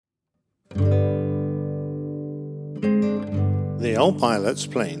The Old Pilot's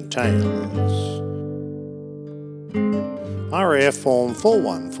Plain Tales. RAF Form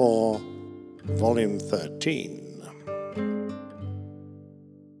 414, Volume 13.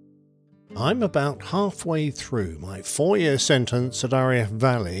 I'm about halfway through my 4-year sentence at RAF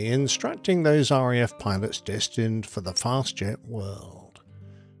Valley, instructing those RAF pilots destined for the fast jet world.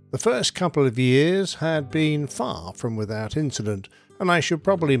 The first couple of years had been far from without incident, and I should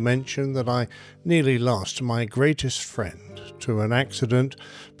probably mention that I nearly lost my greatest friend to an accident,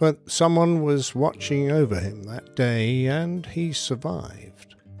 but someone was watching over him that day and he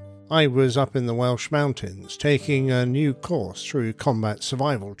survived. I was up in the Welsh mountains taking a new course through combat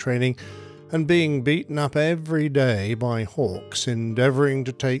survival training and being beaten up every day by hawks endeavouring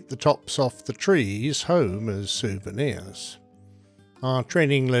to take the tops off the trees home as souvenirs. Our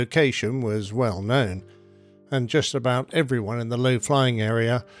training location was well known, and just about everyone in the low-flying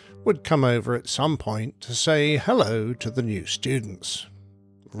area would come over at some point to say hello to the new students.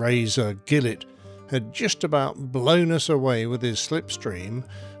 Razor Gillett had just about blown us away with his slipstream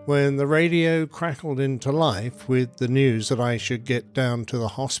when the radio crackled into life with the news that I should get down to the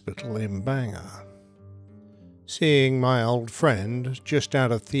hospital in Bangor. Seeing my old friend just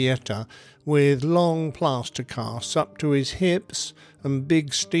out of theatre with long plaster casts up to his hips and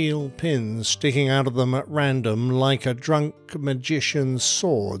big steel pins sticking out of them at random like a drunk magician's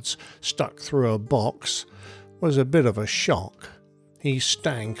swords stuck through a box was a bit of a shock. He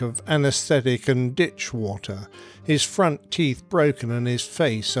stank of anaesthetic and ditch water, his front teeth broken and his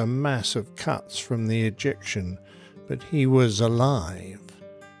face a mass of cuts from the ejection, but he was alive.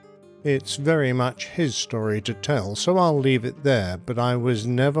 It's very much his story to tell, so I'll leave it there, but I was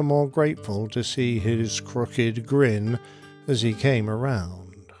never more grateful to see his crooked grin as he came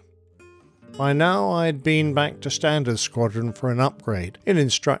around. By now I'd been back to Standard Squadron for an upgrade in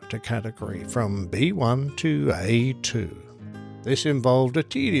instructor category from B1 to A2. This involved a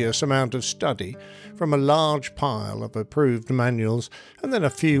tedious amount of study from a large pile of approved manuals and then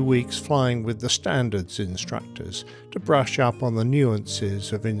a few weeks flying with the standards instructors to brush up on the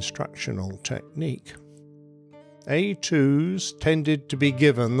nuances of instructional technique. A2s tended to be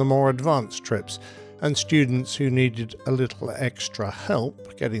given the more advanced trips and students who needed a little extra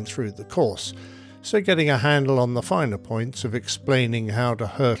help getting through the course, so getting a handle on the finer points of explaining how to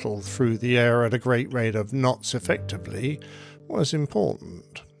hurtle through the air at a great rate of knots effectively was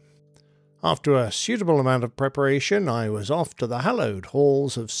important. After a suitable amount of preparation, I was off to the hallowed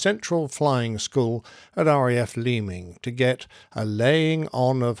halls of Central Flying School at RAF Leeming to get a laying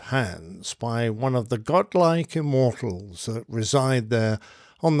on of hands by one of the godlike immortals that reside there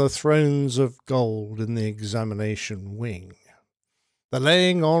on the thrones of gold in the examination wing. The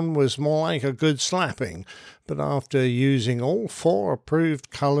laying on was more like a good slapping, but after using all 4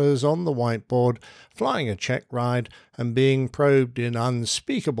 approved colours on the whiteboard, flying a check ride, and being probed in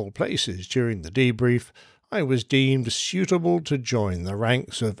unspeakable places during the debrief, I was deemed suitable to join the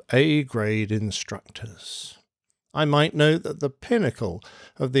ranks of A-grade instructors. I might note that the pinnacle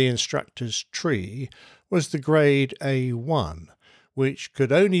of the instructor's tree was the grade A1, which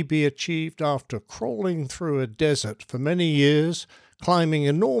could only be achieved after crawling through a desert for many years, climbing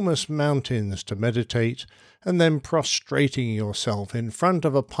enormous mountains to meditate, and then prostrating yourself in front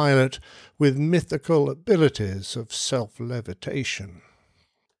of a pilot with mythical abilities of self-levitation.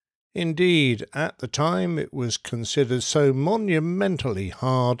 Indeed, at the time it was considered so monumentally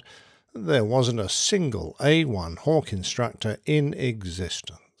hard that there wasn't a single A1 Hawk instructor in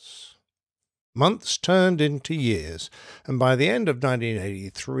existence. Months turned into years, and by the end of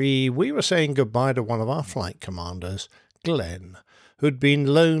 1983 we were saying goodbye to one of our flight commanders, Glenn, who'd been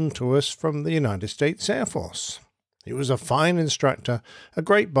loaned to us from the United States Air Force. He was a fine instructor, a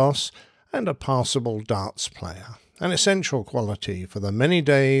great boss, and a passable darts player, an essential quality for the many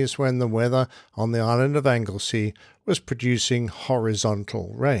days when the weather on the island of Anglesey was producing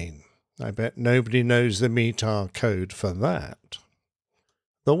horizontal rain. I bet nobody knows the METAR code for that.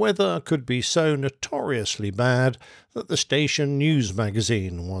 The weather could be so notoriously bad that the station news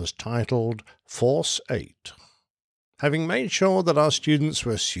magazine was titled Force 8. Having made sure that our students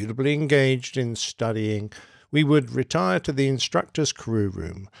were suitably engaged in studying, we would retire to the instructor's crew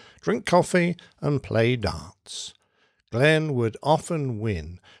room, drink coffee, and play darts. Glenn would often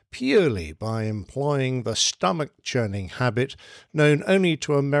win, purely by employing the stomach-churning habit known only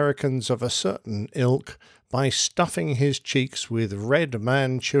to Americans of a certain ilk, by stuffing his cheeks with red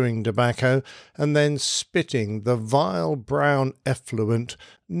man chewing tobacco and then spitting the vile brown effluent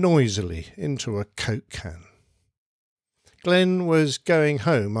noisily into a Coke can. Glenn was going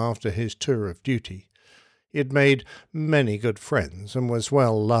home after his tour of duty. He had made many good friends and was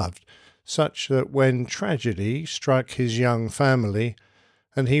well loved, such that when tragedy struck his young family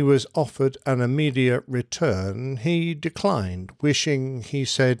and he was offered an immediate return, he declined, wishing, he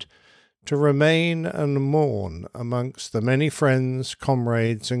said, to remain and mourn amongst the many friends,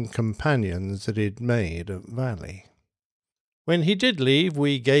 comrades, and companions that he'd made at Valley. When he did leave,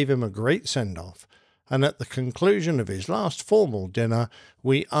 we gave him a great send-off, and at the conclusion of his last formal dinner,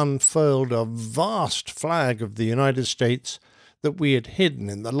 we unfurled a vast flag of the United States that we had hidden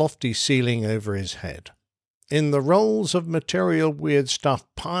in the lofty ceiling over his head. In the rolls of material we had stuffed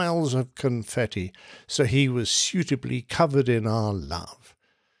piles of confetti, so he was suitably covered in our love.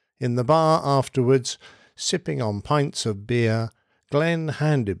 In the bar afterwards, sipping on pints of beer, Glenn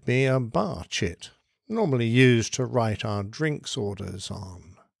handed me a bar chit, normally used to write our drinks orders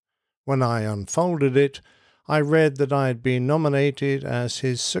on. When I unfolded it, I read that I had been nominated as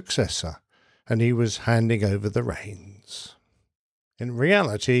his successor, and he was handing over the reins. In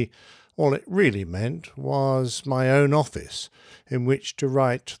reality, all it really meant was my own office, in which to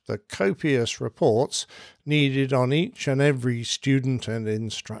write the copious reports needed on each and every student and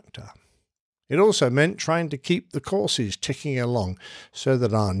instructor. It also meant trying to keep the courses ticking along so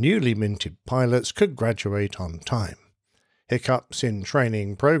that our newly minted pilots could graduate on time. Hiccups in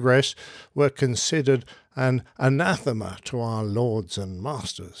training progress were considered an anathema to our lords and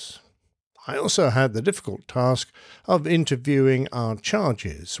masters. I also had the difficult task of interviewing our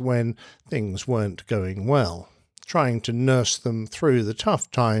charges when things weren't going well, trying to nurse them through the tough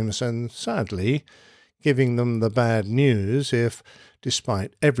times and, sadly, giving them the bad news if,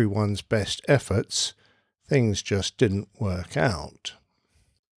 despite everyone's best efforts, things just didn't work out.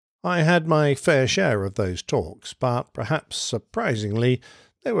 I had my fair share of those talks, but perhaps surprisingly,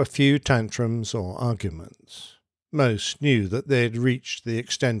 there were few tantrums or arguments. Most knew that they'd reached the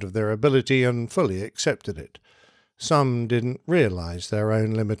extent of their ability and fully accepted it. Some didn't realize their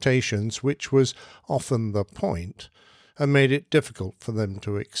own limitations, which was often the point, and made it difficult for them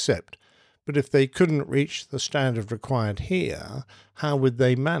to accept. But if they couldn't reach the standard required here, how would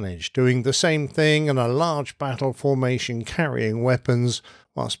they manage doing the same thing in a large battle formation carrying weapons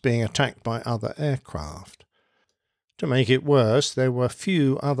whilst being attacked by other aircraft? To make it worse, there were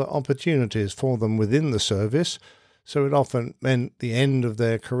few other opportunities for them within the service, so it often meant the end of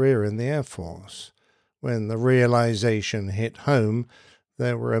their career in the Air Force. When the realization hit home,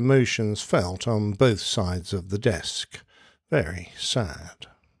 there were emotions felt on both sides of the desk. Very sad.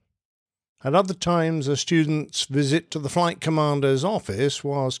 At other times, a student's visit to the flight commander's office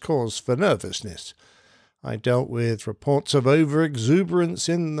was cause for nervousness. I dealt with reports of over-exuberance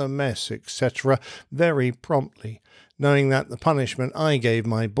in the mess, etc., very promptly, knowing that the punishment I gave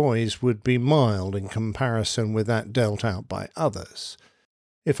my boys would be mild in comparison with that dealt out by others.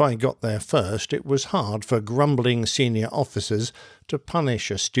 If I got there first, it was hard for grumbling senior officers to punish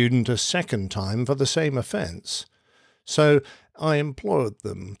a student a second time for the same offence. So I implored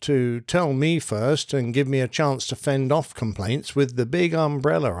them to tell me first and give me a chance to fend off complaints with the big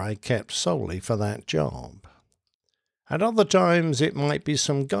umbrella I kept solely for that job. At other times it might be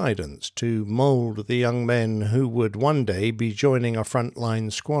some guidance to mould the young men who would one day be joining a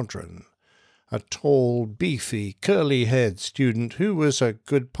frontline squadron. A tall, beefy, curly-haired student who was a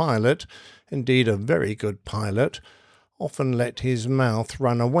good pilot, indeed a very good pilot, often let his mouth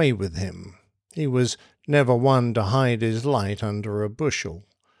run away with him. He was never one to hide his light under a bushel.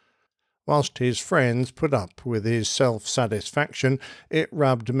 Whilst his friends put up with his self-satisfaction, it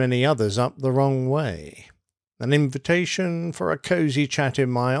rubbed many others up the wrong way. An invitation for a cosy chat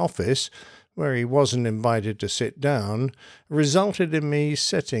in my office, where he wasn't invited to sit down, resulted in me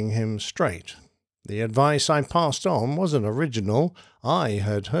setting him straight. The advice I passed on wasn't original. I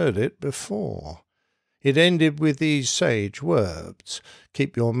had heard it before. It ended with these sage words: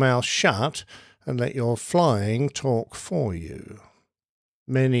 keep your mouth shut and let your flying talk for you.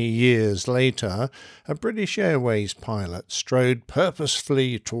 Many years later, a British Airways pilot strode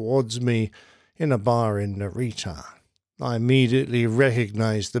purposefully towards me in a bar in Narita. I immediately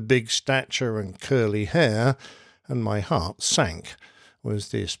recognized the big stature and curly hair, and my heart sank. Was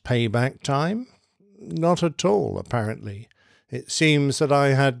this payback time? Not at all, apparently. It seems that I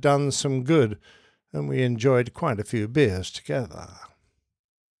had done some good, and we enjoyed quite a few beers together.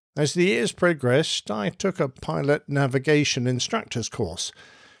 As the years progressed, I took a pilot navigation instructor's course,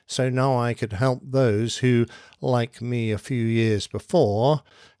 so now I could help those who, like me a few years before,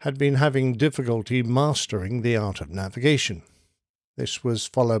 had been having difficulty mastering the art of navigation. This was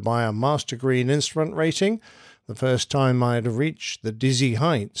followed by a master degree in instrument rating, the first time I had reached the dizzy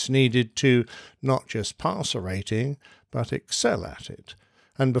heights needed to not just pass a rating, but excel at it.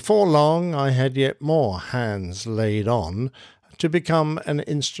 And before long I had yet more hands laid on to become an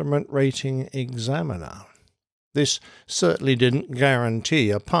instrument rating examiner. This certainly didn't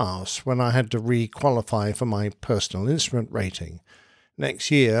guarantee a pass when I had to re-qualify for my personal instrument rating. Next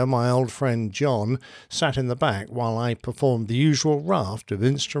year, my old friend John sat in the back while I performed the usual raft of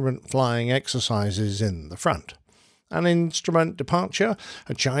instrument flying exercises in the front. An instrument departure,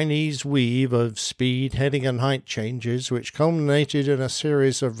 a Chinese weave of speed, heading and height changes which culminated in a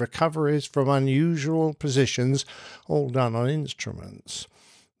series of recoveries from unusual positions, all done on instruments.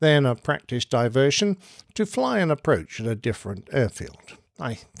 Then a practice diversion to fly an approach at a different airfield.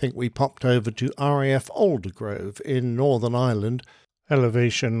 I think we popped over to RAF Aldergrove in Northern Ireland,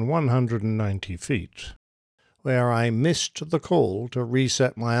 elevation 190 feet, where I missed the call to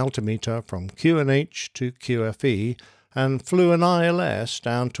reset my altimeter from QNH to QFE and flew an ILS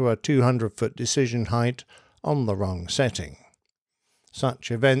down to a 200-foot decision height on the wrong setting.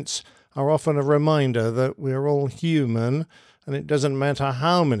 Such events are often a reminder that we're all human, and it doesn't matter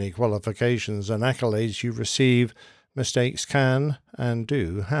how many qualifications and accolades you receive, mistakes can and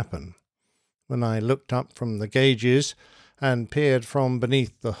do happen. When I looked up from the gauges and peered from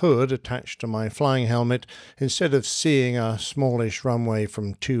beneath the hood attached to my flying helmet, instead of seeing a smallish runway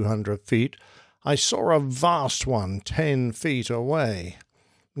from 200 feet, I saw a vast one 10 feet away.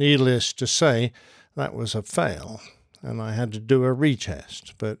 Needless to say, that was a fail, and I had to do a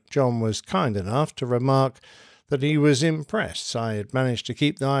retest, but John was kind enough to remark that he was impressed I had managed to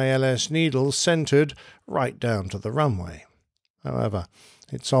keep the ILS needle centered right down to the runway. However,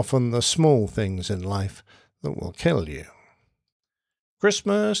 it's often the small things in life that will kill you.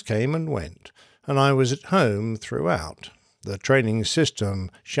 Christmas came and went, and I was at home throughout. The training system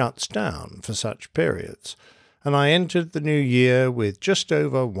shuts down for such periods, and I entered the new year with just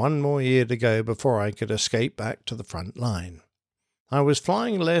over 1 more year to go before I could escape back to the front line. I was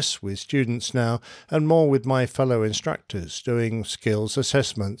flying less with students now and more with my fellow instructors, doing skills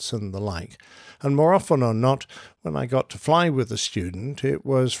assessments and the like, and more often or not, when I got to fly with a student, it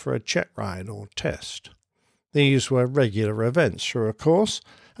was for a check ride or test. These were regular events through a course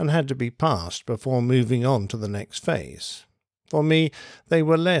and had to be passed before moving on to the next phase. For me, they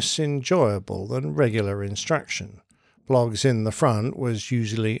were less enjoyable than regular instruction. Blogs in the front was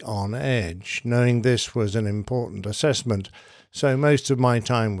usually on edge, knowing this was an important assessment, so most of my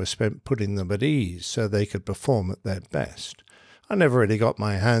time was spent putting them at ease so they could perform at their best. I never really got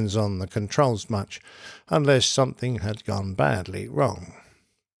my hands on the controls much, unless something had gone badly wrong.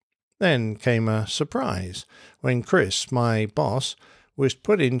 Then came a surprise when Chris, my boss, was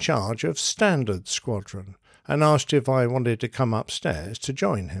put in charge of Standard Squadron and asked if I wanted to come upstairs to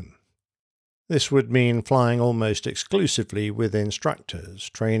join him. This would mean flying almost exclusively with instructors,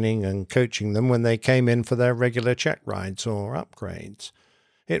 training and coaching them when they came in for their regular check rides or upgrades.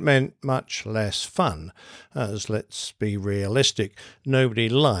 It meant much less fun, as, let's be realistic, nobody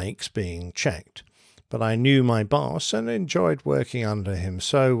likes being checked. But I knew my boss and enjoyed working under him,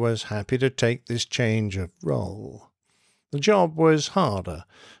 so was happy to take this change of role. The job was harder,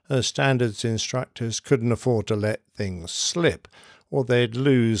 as standards instructors couldn't afford to let things slip, or they'd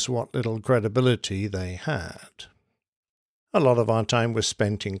lose what little credibility they had. A lot of our time was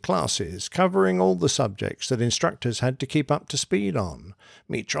spent in classes, covering all the subjects that instructors had to keep up to speed on: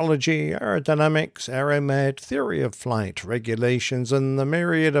 metrology, aerodynamics, aeromed, theory of flight, regulations, and the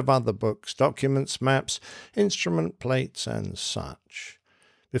myriad of other books, documents, maps, instrument plates, and such.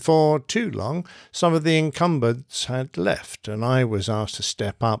 Before too long, some of the incumbents had left, and I was asked to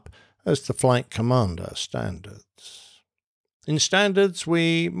step up as the flight commander standards. In standards,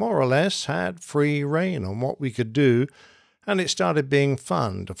 we more or less had free rein on what we could do, and it started being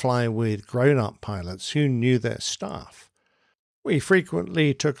fun to fly with grown-up pilots who knew their stuff. We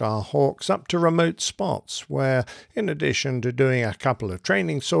frequently took our Hawks up to remote spots where, in addition to doing a couple of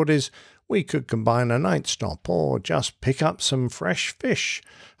training sorties, we could combine a night stop or just pick up some fresh fish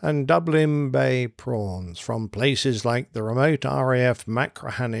and Dublin Bay prawns from places like the remote RAF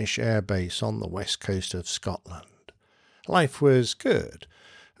Machrihanish Air Base on the west coast of Scotland. Life was good,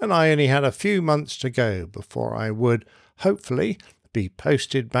 and I only had a few months to go before I would, hopefully, be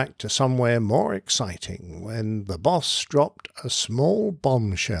posted back to somewhere more exciting when the boss dropped a small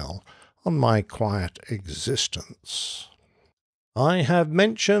bombshell on my quiet existence. I have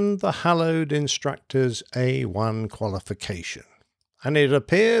mentioned the hallowed instructor's A1 qualification, and it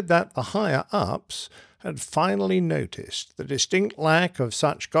appeared that the higher-ups had finally noticed the distinct lack of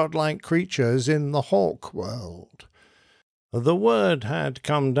such godlike creatures in the Hawk world. The word had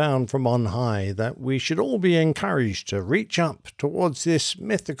come down from on high that we should all be encouraged to reach up towards this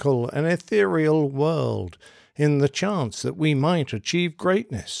mythical and ethereal world in the chance that we might achieve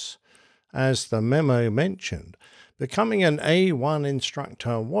greatness. As the memo mentioned, Becoming an A1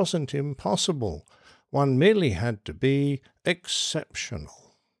 instructor wasn't impossible. One merely had to be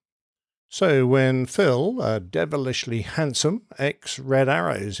exceptional. So when Phil, a devilishly handsome ex-Red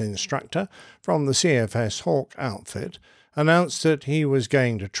Arrows instructor from the CFS Hawk outfit, announced that he was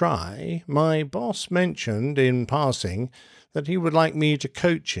going to try, my boss mentioned in passing that he would like me to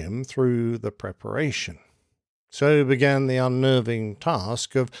coach him through the preparation. So began the unnerving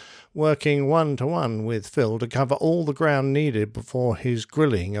task of working one-to-one with Phil to cover all the ground needed before his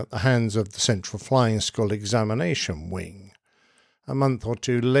grilling at the hands of the Central Flying School examination wing. A month or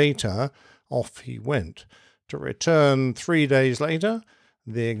two later, off he went, to return 3 days later.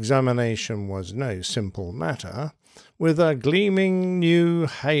 The examination was no simple matter, with a gleaming new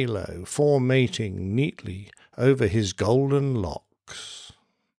halo formating neatly over his golden locks.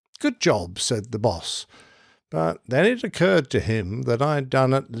 "Good job," said the boss. But then it occurred to him that I'd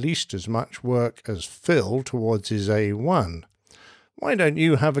done at least as much work as Phil towards his A1. "Why don't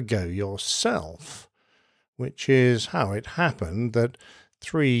you have a go yourself?" Which is how it happened that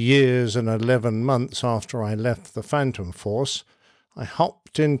 3 years and 11 months after I left the Phantom Force, I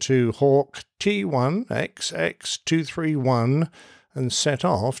hopped into Hawk T1XX231 and set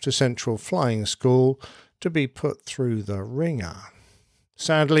off to Central Flying School to be put through the ringer.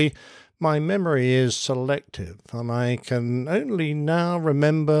 Sadly, my memory is selective, and I can only now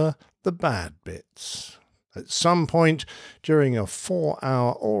remember the bad bits. At some point during a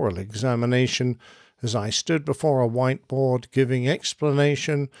 4-hour oral examination, as I stood before a whiteboard giving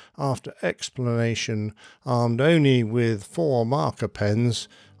explanation after explanation, armed only with 4 marker pens,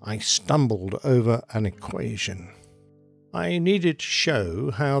 I stumbled over an equation. I needed to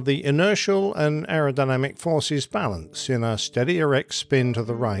show how the inertial and aerodynamic forces balance in a steady erect spin to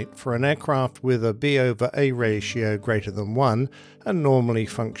the right for an aircraft with a B/A ratio greater than 1 and normally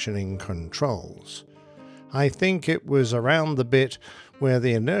functioning controls. I think it was around the bit where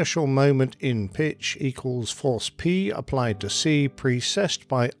the inertial moment in pitch equals force P applied to C precessed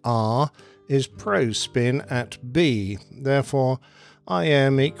by R is pro spin at B. Therefore,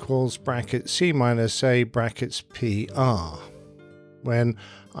 IM equals bracket C minus A brackets PR. When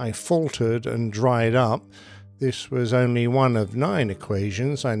I faltered and dried up, this was only one of 9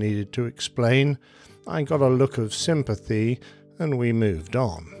 equations I needed to explain. I got a look of sympathy and we moved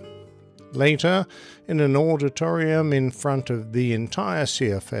on. Later, in an auditorium in front of the entire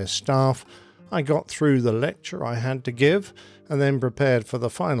CFS staff, I got through the lecture I had to give and then prepared for the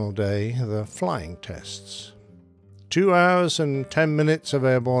final day, the flying tests. 2 hours and 10 minutes of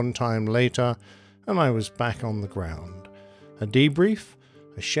airborne time later, and I was back on the ground. A debrief,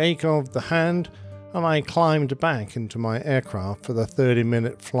 a shake of the hand, and I climbed back into my aircraft for the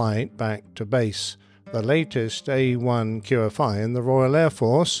 30-minute flight back to base, the latest A1 QFI in the Royal Air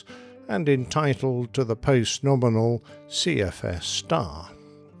Force, and entitled to the post-nominal CFS star.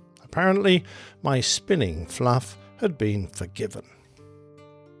 Apparently, my spinning fluff had been forgiven.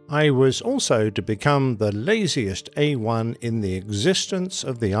 I was also to become the laziest A1 in the existence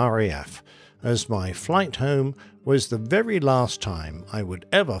of the RAF, as my flight home was the very last time I would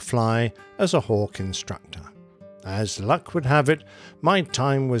ever fly as a Hawk instructor. As luck would have it, my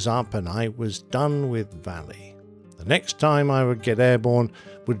time was up and I was done with Valley. The next time I would get airborne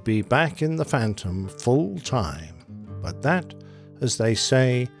would be back in the Phantom full time. But that, as they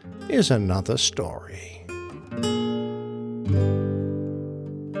say, is another story.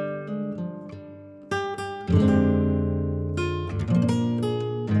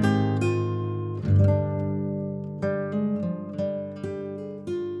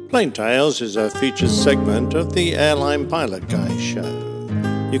 Plane Tales is a featured segment of the Airline Pilot Guy show.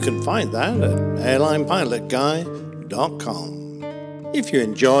 You can find that at airlinepilotguy.com. If you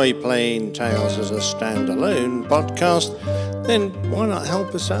enjoy Plane Tales as a standalone podcast, then why not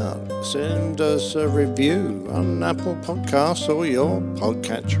help us out? Send us a review on Apple Podcasts or your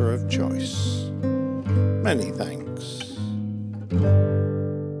podcatcher of choice. Many thanks.